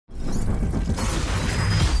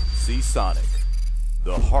Sonic,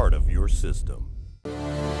 the heart of your system.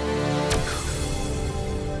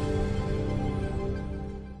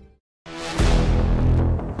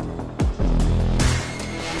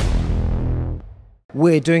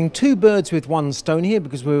 We're doing two birds with one stone here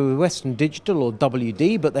because we're with Western Digital or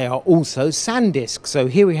WD, but they are also SanDisk. So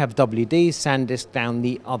here we have WD, SanDisk down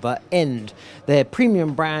the other end. Their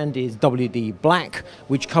premium brand is WD Black,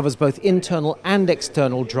 which covers both internal and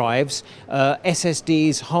external drives,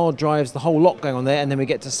 SSDs, hard drives, the whole lot going on there. And then we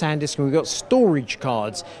get to SanDisk and we've got storage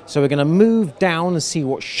cards. So we're going to move down and see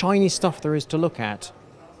what shiny stuff there is to look at.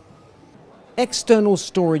 External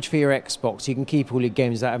storage for your Xbox. You can keep all your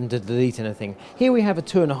games without having to delete anything. Here we have a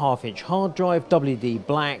 2.5-inch hard drive, WD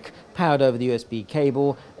Black, powered over the USB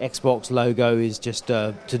cable. Xbox logo is just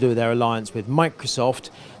to do with their alliance with Microsoft.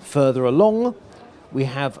 Further along, we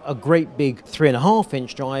have a great big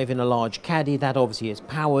 3.5-inch drive in a large caddy. That obviously is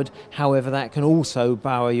powered. However, that can also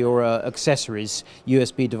power your accessories,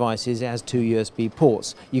 USB devices. It has two USB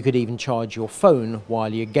ports. You could even charge your phone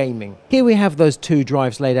while you're gaming. Here we have those two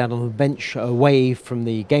drives laid out on the bench away from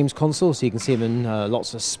the games console, so you can see them in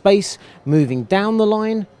lots of space. Moving down the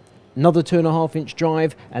line, another 2.5-inch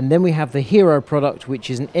drive, and then we have the hero product, which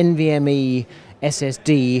is an NVMe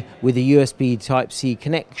SSD with a USB Type-C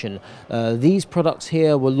connection. These products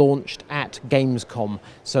here were launched at Gamescom,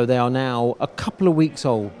 so they are now a couple of weeks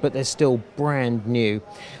old, but they're still brand new.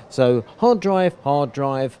 So hard drive,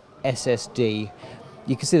 SSD.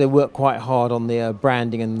 You can see they work quite hard on the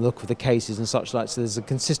branding and the look of the cases and such like, so there's a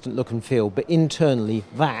consistent look and feel, but internally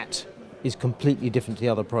that is completely different to the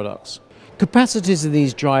other products. Capacities of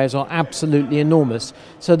these drives are absolutely enormous.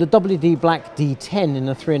 So the WD Black D10 in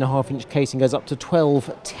a 3.5-inch casing goes up to 12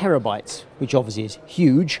 terabytes, which obviously is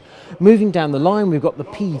huge. Moving down the line, we've got the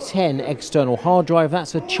P10 external hard drive.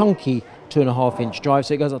 That's a chunky 2.5-inch drive,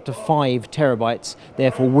 so it goes up to 5 terabytes,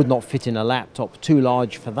 therefore would not fit in a laptop, too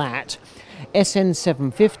large for that.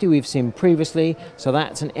 SN750 we've seen previously, so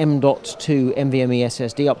that's an M.2 NVMe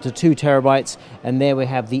SSD up to 2 terabytes, and there we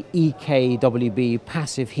have the EKWB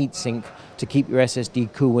passive heatsink to keep your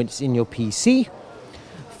SSD cool when it's in your PC.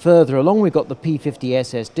 Further along we've got the P50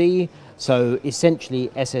 SSD, so essentially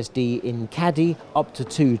SSD in caddy up to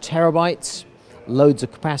 2 terabytes, loads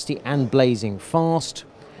of capacity and blazing fast.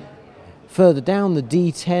 Further down the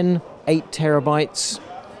D10, 8 terabytes.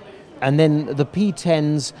 And then the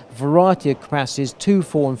P10's variety of capacities, 2,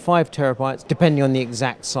 4 and 5 terabytes, depending on the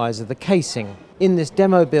exact size of the casing. In this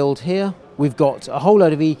demo build here, we've got a whole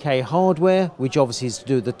load of EK hardware, which obviously is to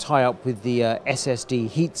do with the tie-up with the SSD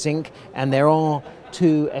heatsink, and there are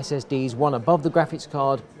two SSDs, one above the graphics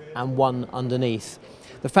card and one underneath.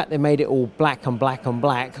 The fact they made it all black and black and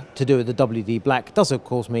black to do with the WD Black does of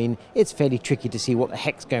course mean it's fairly tricky to see what the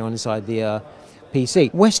heck's going on inside the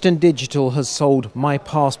PC. Western Digital has sold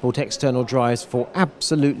MyPassport external drives for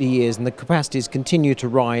absolutely years, and the capacities continue to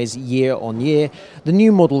rise year on year. The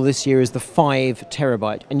new model this year is the 5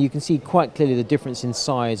 terabyte, and you can see quite clearly the difference in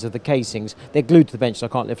size of the casings. They're glued to the bench, so I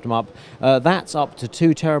can't lift them up. That's up to 2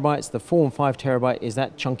 terabytes. The 4 and 5 terabyte is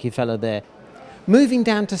that chunky fella there. Moving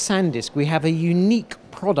down to SanDisk, we have a unique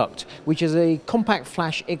product, which is a compact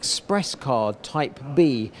flash express card type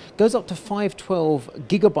B. Goes up to 512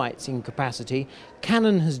 gigabytes in capacity.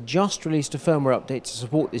 Canon has just released a firmware update to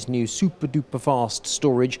support this new super duper fast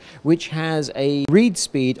storage, which has a read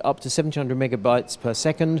speed up to 1700 megabytes per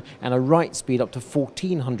second and a write speed up to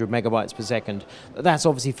 1400 megabytes per second. That's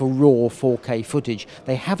obviously for raw 4K footage.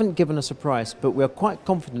 They haven't given us a price, but we're quite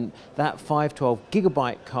confident that 512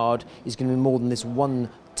 gigabyte card is going to be more than this 1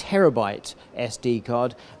 terabyte SD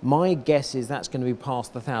card. My guess is that's going to be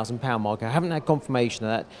past the £1,000 mark. I haven't had confirmation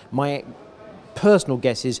of that. My personal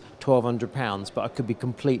guess is £1,200, but I could be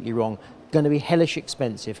completely wrong. Going to be hellish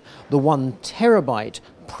expensive. The 1 terabyte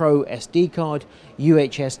Pro SD card,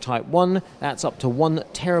 UHS Type 1, that's up to 1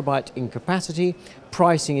 terabyte in capacity.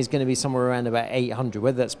 Pricing is going to be somewhere around about 800,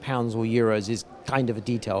 whether that's pounds or euros is kind of a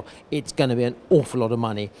detail. It's going to be an awful lot of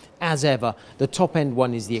money. As ever, the top end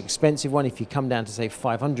one is the expensive one. If you come down to say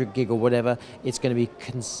 500 gig or whatever, it's going to be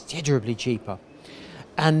considerably cheaper.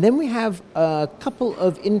 And then we have a couple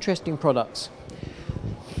of interesting products.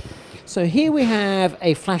 So here we have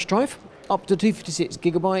a flash drive up to 256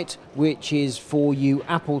 gigabyte, which is for you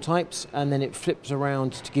Apple types, and then it flips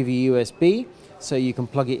around to give you USB, so you can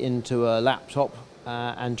plug it into a laptop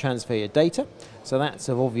and transfer your data. So that's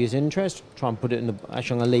of obvious interest. Try and put it in the,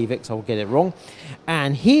 actually I'm going to leave it because I'll get it wrong.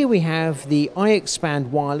 And here we have the iExpand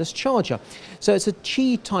wireless charger. So it's a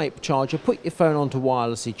Qi type charger. Put your phone on to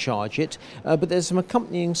wirelessly charge it, but there's some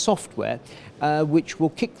accompanying software which will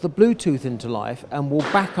kick the Bluetooth into life and will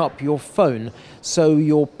back up your phone. So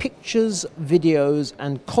your pictures, videos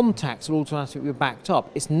and contacts will automatically be backed up.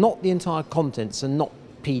 It's not the entire contents and not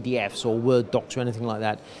PDFs or Word docs or anything like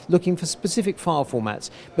that, looking for specific file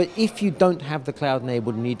formats. But if you don't have the cloud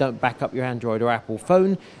enabled and you don't back up your Android or Apple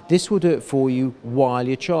phone, this will do it for you while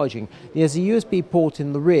you're charging. There's a USB port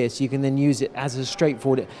in the rear, so you can then use it as a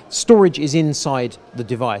straightforward, storage is inside the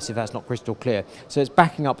device if that's not crystal clear. So it's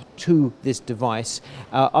backing up to this device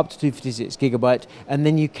up to 256 gigabyte, and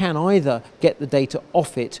then you can either get the data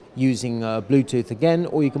off it using Bluetooth again,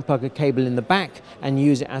 or you can plug a cable in the back and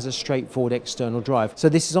use it as a straightforward external drive.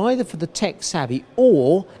 So this is either for the tech savvy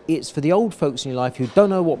or it's for the old folks in your life who don't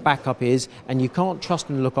know what backup is and you can't trust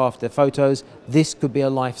them to look after their photos. This could be a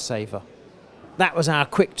lifesaver. That was our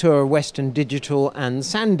quick tour of Western Digital and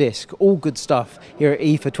SanDisk. All good stuff here at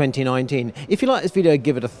IFA 2019. If you like this video,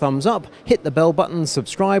 give it a thumbs up, hit the bell button,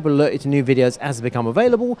 subscribe, will alert you to new videos as they become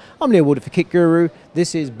available. I'm Neil Wood for Kit Guru.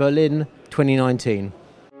 This is Berlin 2019.